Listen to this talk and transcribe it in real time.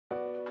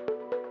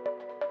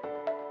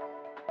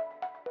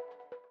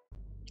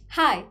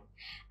Hi,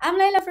 I'm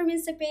Layla from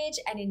Instapage,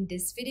 and in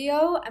this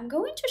video, I'm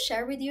going to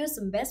share with you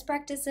some best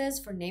practices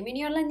for naming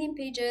your landing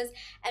pages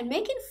and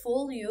making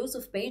full use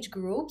of page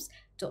groups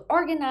to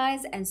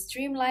organize and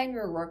streamline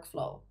your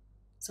workflow.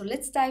 So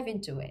let's dive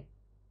into it.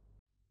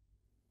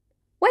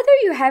 Whether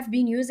you have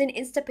been using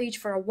Instapage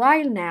for a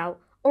while now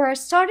or are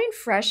starting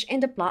fresh in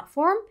the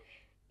platform,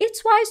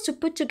 it's wise to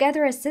put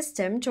together a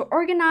system to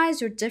organize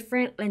your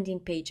different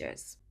landing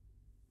pages.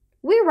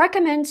 We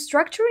recommend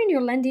structuring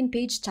your landing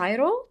page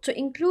title to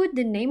include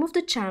the name of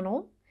the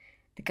channel,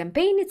 the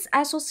campaign it's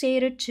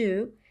associated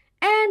to,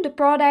 and the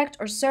product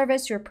or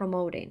service you're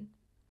promoting.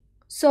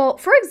 So,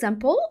 for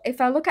example,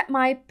 if I look at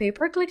my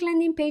pay-per-click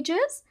landing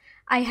pages,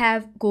 I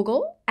have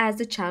Google as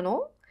the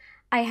channel,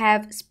 I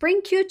have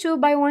Spring Q2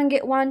 Buy One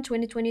Get One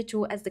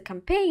 2022 as the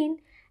campaign,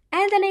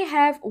 and then I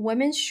have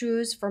women's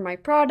shoes for my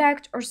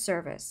product or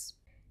service.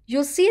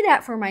 You'll see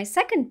that for my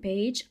second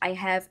page, I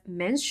have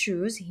men's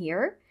shoes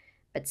here,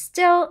 but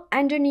still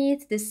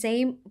underneath the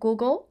same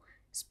Google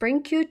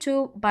Spring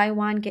Q2 Buy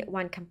One Get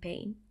One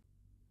campaign.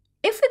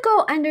 If we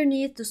go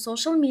underneath the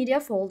social media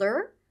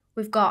folder,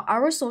 we've got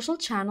our social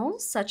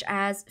channels such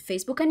as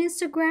Facebook and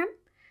Instagram.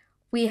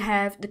 We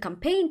have the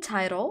campaign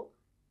title,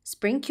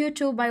 Spring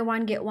Q2 Buy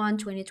One Get One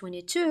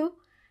 2022,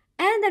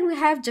 and then we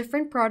have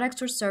different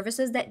products or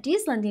services that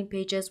these landing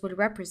pages will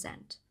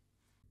represent.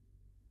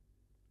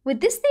 With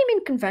this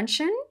naming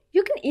convention,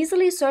 you can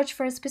easily search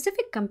for a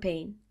specific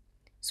campaign.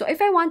 So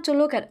if I want to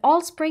look at all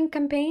spring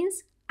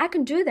campaigns, I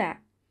can do that.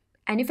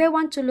 And if I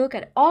want to look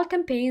at all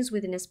campaigns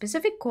within a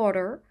specific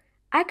quarter,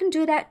 I can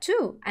do that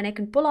too. And I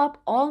can pull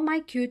up all my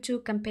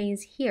Q2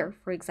 campaigns here,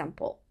 for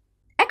example.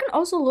 I can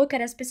also look at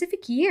a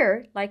specific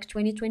year, like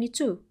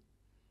 2022.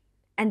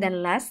 And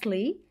then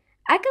lastly,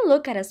 I can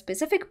look at a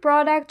specific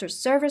product or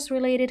service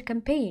related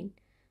campaign.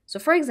 So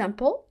for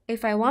example,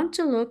 if I want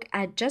to look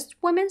at just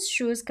women's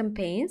shoes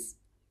campaigns,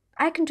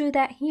 I can do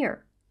that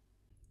here.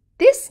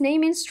 This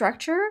naming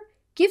structure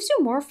gives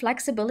you more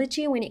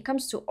flexibility when it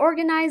comes to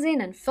organizing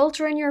and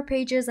filtering your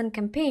pages and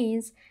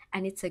campaigns,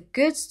 and it's a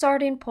good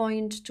starting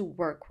point to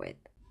work with.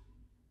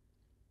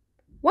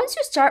 Once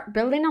you start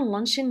building and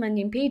launching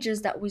landing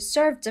pages that will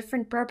serve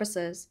different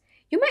purposes,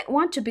 you might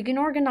want to begin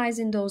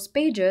organizing those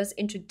pages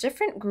into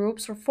different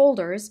groups or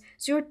folders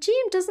so your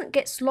team doesn't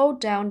get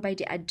slowed down by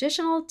the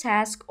additional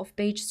task of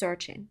page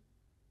searching.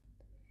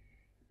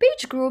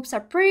 Page groups are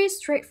pretty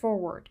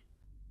straightforward.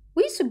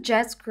 We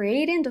suggest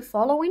creating the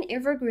following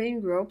evergreen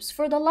groups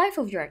for the life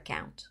of your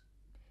account.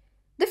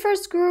 The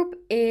first group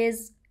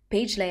is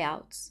page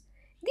layouts.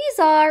 These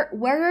are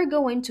where you're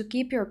going to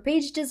keep your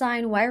page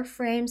design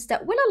wireframes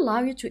that will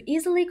allow you to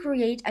easily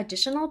create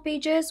additional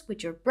pages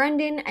with your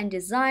branding and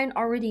design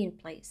already in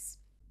place.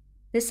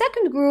 The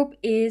second group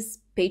is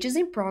pages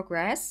in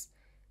progress.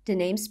 The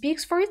name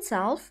speaks for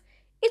itself.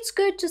 It's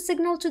good to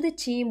signal to the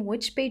team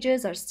which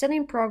pages are still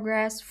in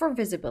progress for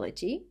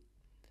visibility.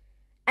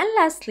 And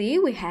lastly,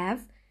 we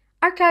have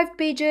archived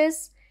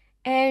pages,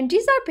 and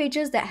these are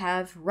pages that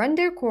have run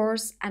their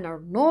course and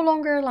are no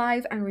longer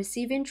live and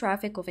receiving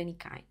traffic of any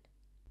kind.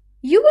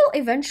 You will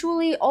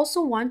eventually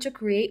also want to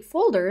create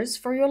folders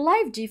for your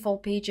live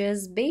default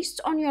pages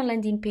based on your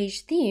landing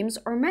page themes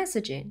or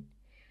messaging.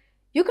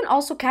 You can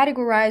also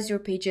categorize your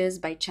pages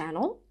by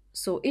channel,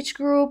 so each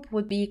group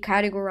would be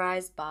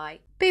categorized by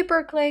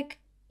pay-per-click,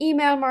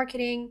 email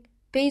marketing,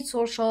 paid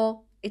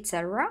social,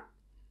 etc.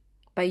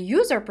 By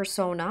user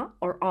persona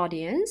or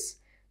audience,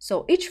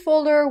 so each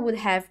folder would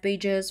have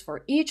pages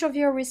for each of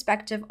your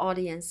respective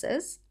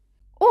audiences,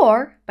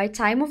 or by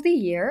time of the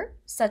year,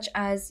 such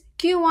as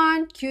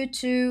Q1,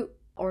 Q2,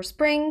 or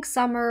spring,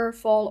 summer,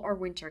 fall, or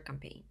winter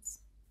campaigns.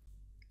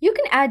 You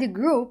can add a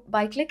group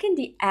by clicking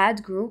the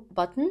Add Group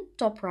button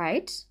top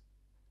right.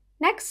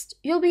 Next,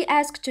 you'll be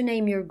asked to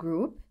name your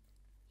group.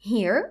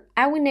 Here,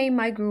 I will name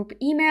my group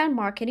Email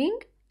Marketing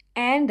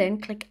and then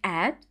click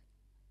Add.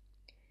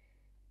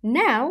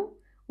 Now,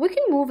 we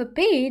can move a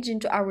page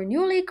into our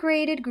newly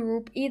created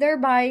group either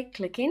by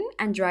clicking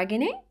and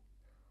dragging it,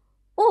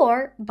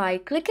 or by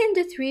clicking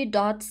the three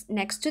dots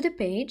next to the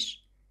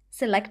page,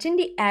 selecting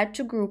the Add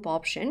to Group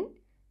option,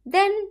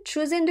 then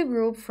choosing the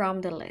group from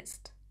the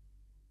list.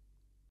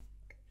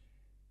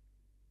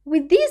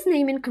 With these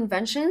naming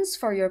conventions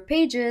for your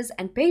pages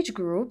and page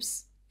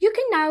groups, you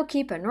can now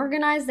keep an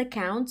organized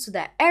account so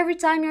that every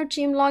time your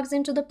team logs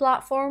into the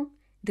platform,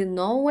 they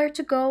know where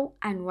to go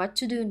and what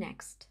to do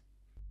next.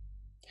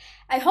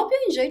 I hope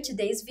you enjoyed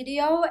today's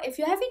video. If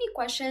you have any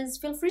questions,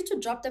 feel free to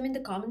drop them in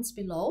the comments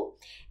below.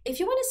 If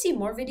you want to see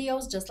more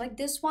videos just like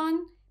this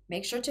one,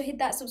 make sure to hit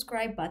that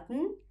subscribe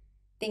button.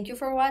 Thank you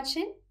for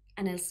watching,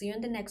 and I'll see you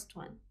in the next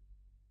one.